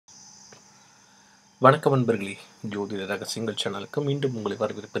வணக்கம் நண்பர்களே, ஜோதிட ரகசியங்கள் சேனலுக்கு மீண்டும் உங்களை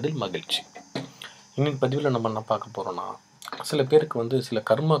வரவேற்பதில் மகிழ்ச்சி. இன்னைக்கு பதிவில் நம்ம என்ன பார்க்க போகிறோன்னா, சில பேருக்கு சில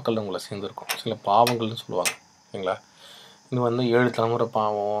கர்மாக்கள் உங்களை சேர்ந்துருக்கும், சில பாவங்கள்னு சொல்லுவாங்க சரிங்களா. இது 7 தலைமுறை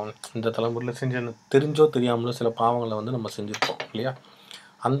பாவம், இந்த தலைமுறையில் செஞ்ச தெரிஞ்சோ தெரியாமலோ சில பாவங்களை நம்ம செஞ்சுருப்போம் இல்லையா.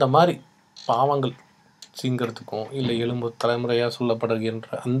 அந்த மாதிரி பாவங்கள் சீங்கிறதுக்கும் இல்லை எலும்பு தலைமுறையாக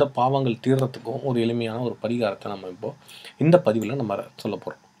சொல்லப்படுகின்ற அந்த பாவங்கள் தீர்றதுக்கும் ஒரு எளிமையான ஒரு பரிகாரத்தை நம்ம இப்போது இந்த பதிவில் நம்ம சொல்ல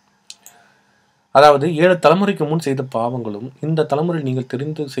போகிறோம். அதாவது 7 தலைமுறைக்கு முன் செய்த பாவங்களும் இந்த தலைமுறையில் நீங்கள்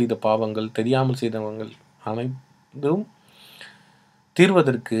தெரிந்து செய்த பாவங்கள், தெரியாமல் செய்தவங்கள் அனைத்தும்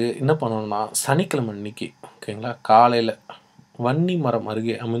தீர்வதற்கு என்ன பண்ணணும்னா, சனிக்கிழமை அன்னைக்கு ஓகேங்களா, காலையில் வன்னி மரம்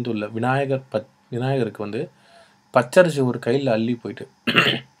அருகே அமைந்துள்ள விநாயகருக்கு பச்சரிசி ஒரு கையில் அள்ளி போயிட்டு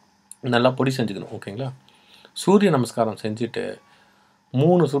நல்லா பொடி செஞ்சுக்கணும் ஓகேங்களா. சூரிய நமஸ்காரம் செஞ்சுட்டு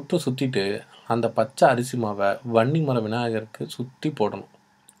 3 சுற்று சுற்றிட்டு அந்த பச்சை அரிசி மாவை வன்னி மர விநாயகருக்கு சுற்றி போடணும்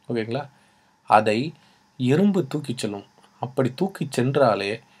ஓகேங்களா. அதை எறும்பு தூக்கி செல்லும். அப்படி தூக்கி சென்றாலே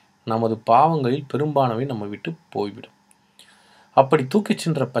நமது பாவங்களில் பெரும்பானவை நம்ம விட்டு போய்விடும். அப்படி தூக்கி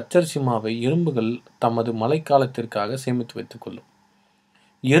சென்ற பச்சரிசி மாவை எறும்புகள் தமது மழைக்காலத்திற்காக சேமித்து வைத்துக்கொள்ளும்.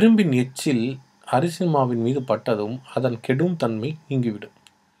 எறும்பின் எச்சில் அரிசி மாவின் மீது பட்டதும் அதன் கெடும் தன்மை நீங்கிவிடும்.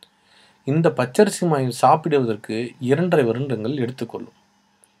 இந்த பச்சரிசி மாவை சாப்பிடுவதற்கு 2.5 வருடங்கள் எடுத்துக்கொள்ளும்.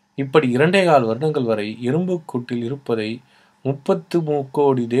 இப்படி 2.25 வருடங்கள் வரை எறும்பு கூட்டில் இருப்பதை 33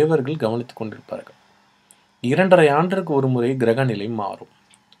 கோடி தேவர்கள் கவனித்துக் கொண்டிருப்பார்கள். 2.5 ஆண்டிற்கு ஒரு முறை கிரக நிலை மாறும்.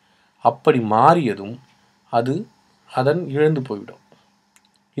 அப்படி மாறியதும் அது அதன் இழந்து போய்விடும்.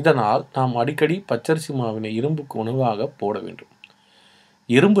 இதனால் நாம் அடிக்கடி பச்சரிசி மாவினை எறும்புக்கு உணவாக போட வேண்டும்.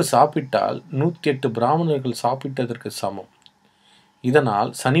 எறும்பு சாப்பிட்டால் 108 பிராமணர்கள் சாப்பிட்டதற்கு சமம். இதனால்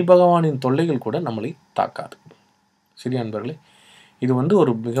சனி பகவானின் தொல்லைகள் கூட நம்மளை தாக்காது. சரி நண்பர்களே, இது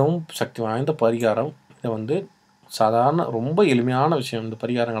ஒரு மிகவும் சக்தி வாய்ந்த பரிகாரம். இதை சாதாரண ரொம்ப எளிமையான விஷயம். இந்த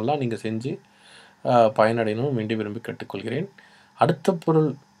பரிகாரங்கள்லாம் நீங்கள் செஞ்சு பயனடையணும் வேண்டி விரும்பி கேட்டுக்கொள்கிறேன். அடுத்த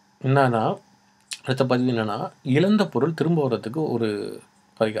பதிவு என்னென்னா, இழந்த பொருள் திரும்ப வர்றதுக்கு ஒரு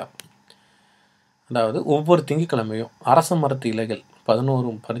பரிகாரம். அதாவது ஒவ்வொரு திங்கட்கிழமையும் அரச மரத்து இலைகள்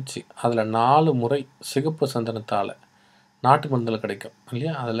 11 பறித்து அதில் 4 முறை சிகப்பு சந்தனத்தால் நாட்டு மருந்தில் கிடைக்கும்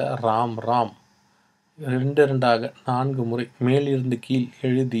இல்லையா, அதில் ராம் ராம் 2 4 முறை மேலிருந்து கீழ்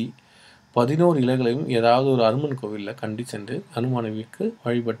எழுதி 11 இலைகளையும் ஏதாவது ஒரு அனுமன் கோவிலில் கண்டி சென்று அனுமானவிக்கு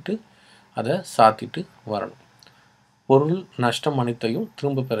வழிபட்டு அதை சாத்திட்டு வரணும். பொருள் நஷ்டம் அனைத்தையும்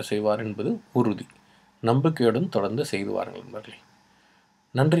திரும்ப பெற செய்வார் என்பது உறுதி. நம்பிக்கையுடன் தொடர்ந்து செய்து வாருங்கள் நண்பர்களே.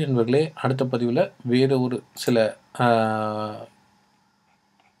 நன்றி நண்பர்களே. அடுத்த பதிவில் வேறு ஒரு சில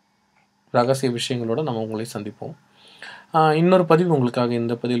ரகசிய விஷயங்களோடு நம்ம உங்களை சந்திப்போம். இன்னொரு பதிவு உங்களுக்காக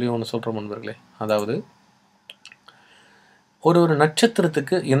இந்த பதிவுலேயும் ஒன்று சொல்கிறோம் நண்பர்களே. அதாவது ஒரு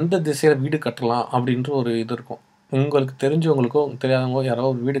நட்சத்திரத்துக்கு எந்த திசையில் வீடு கட்டலாம் அப்படின்ற ஒரு இது இருக்கும். உங்களுக்கு தெரிஞ்சவங்களுக்கோ தெரியாதவங்களோ யாரோ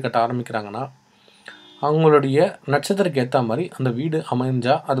ஒரு வீடு கட்ட ஆரம்பிக்கிறாங்கன்னா, அவங்களுடைய நட்சத்திரத்துக்கு ஏற்ற மாதிரி அந்த வீடு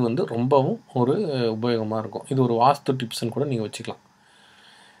அமைஞ்சால் அது ரொம்பவும் ஒரு உபயோகமாக இருக்கும். இது ஒரு வாஸ்து டிப்ஸ்ன்னு கூட நீங்கள் வச்சுக்கலாம்.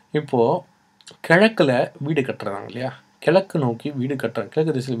 இப்போது கிழக்கில் வீடு கட்டுறாங்க இல்லையா, கிழக்கு நோக்கி வீடு கட்டுறாங்க,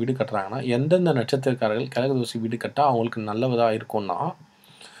 கிழக்கு திசையில் வீடு கட்டுறாங்கன்னா எந்தெந்த நட்சத்திரக்காரர்கள் கிழக்கு திசை வீடு கட்டால் அவங்களுக்கு நல்லதாக இருக்கும்னா,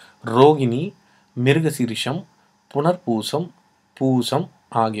 ரோகிணி, மிருகசீரிஷம், புனர்பூசம், பூசம்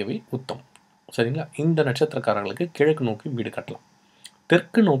ஆகியவை உத்தம். சரிங்களா. இந்த நட்சத்திரக்காரர்களுக்கு கிழக்கு நோக்கி வீடு கட்டலாம்.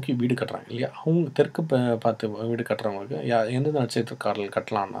 தெற்கு நோக்கி வீடு கட்டுறாங்க இல்லையா, அவங்க தெற்கு பார்த்து வீடு கட்டுறவங்களுக்கு எந்தெந்த நட்சத்திரக்காரர்கள்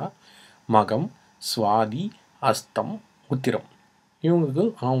கட்டலான்னா, மகம், சுவாதி, அஸ்தம், உத்திரம். இவங்களுக்கு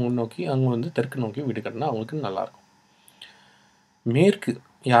அவங்க தெற்கு நோக்கி வீடு கட்டினா அவங்களுக்கு நல்லாயிருக்கும். மேற்கு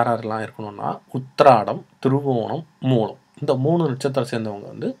யாரெல்லாம் இருக்கணும்னா, உத்திராடம், திருவோணம், மூலம், இந்த 3 நட்சத்திரம்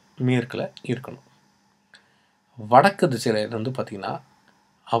சேர்ந்தவங்க மேற்கில் இருக்கணும். வடக்கு திசையில் பார்த்திங்கன்னா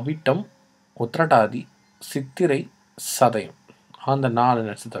அவிட்டம், உத்திரட்டாதி, சித்திரை, சதயம் அந்த 4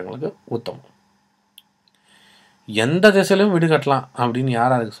 நட்சத்திரங்களுக்கு உத்தமம். எந்த திசையிலும் வீடு கட்டலாம் அப்படின்னு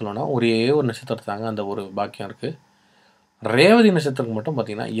யாருக்கு சொல்லணும்னா, ஒரே ஒரு நட்சத்திரத்தாங்க அந்த ஒரு பாக்கியம் இருக்குது. ரேவதி நட்சத்திரத்துக்கு மட்டும்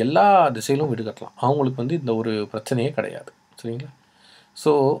பார்த்திங்கன்னா எல்லா திசையிலும் வீடு கட்டலாம். அவங்களுக்கு இந்த ஒரு பிரச்சனையே கிடையாது. சரிங்களா.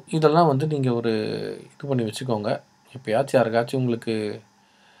 ஸோ இதெல்லாம் நீங்கள் ஒரு இது பண்ணி வச்சுக்கோங்க. எப்போயாச்சும் யாருக்காச்சும் உங்களுக்கு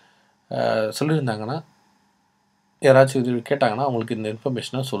சொல்லியிருந்தாங்கன்னா, யாராச்சும் இது கேட்டாங்கன்னா அவங்களுக்கு இந்த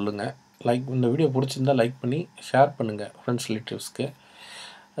இன்ஃபர்மேஷனை சொல்லுங்கள். இந்த வீடியோ பிடிச்சிருந்தால் லைக் பண்ணி ஷேர் பண்ணுங்கள் ஃப்ரெண்ட்ஸ் ரிலேட்டிவ்ஸ்க்கு.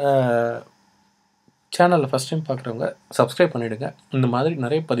 சேனலில் ஃபஸ்ட் டைம் பார்க்குறவங்க சப்ஸ்கிரைப் பண்ணிவிடுங்க. இந்த மாதிரி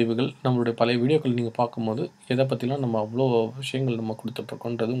நிறைய பதிவுகள் நம்மளுடைய பழைய வீடியோக்கள் நீங்கள் பார்க்கும்போது எதை பற்றிலாம் நம்ம அவ்வளோ விஷயங்கள் நம்ம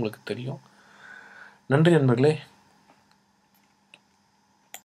கொடுத்துட்ருக்கோன்றது உங்களுக்கு தெரியும். நன்றி நண்பர்களே.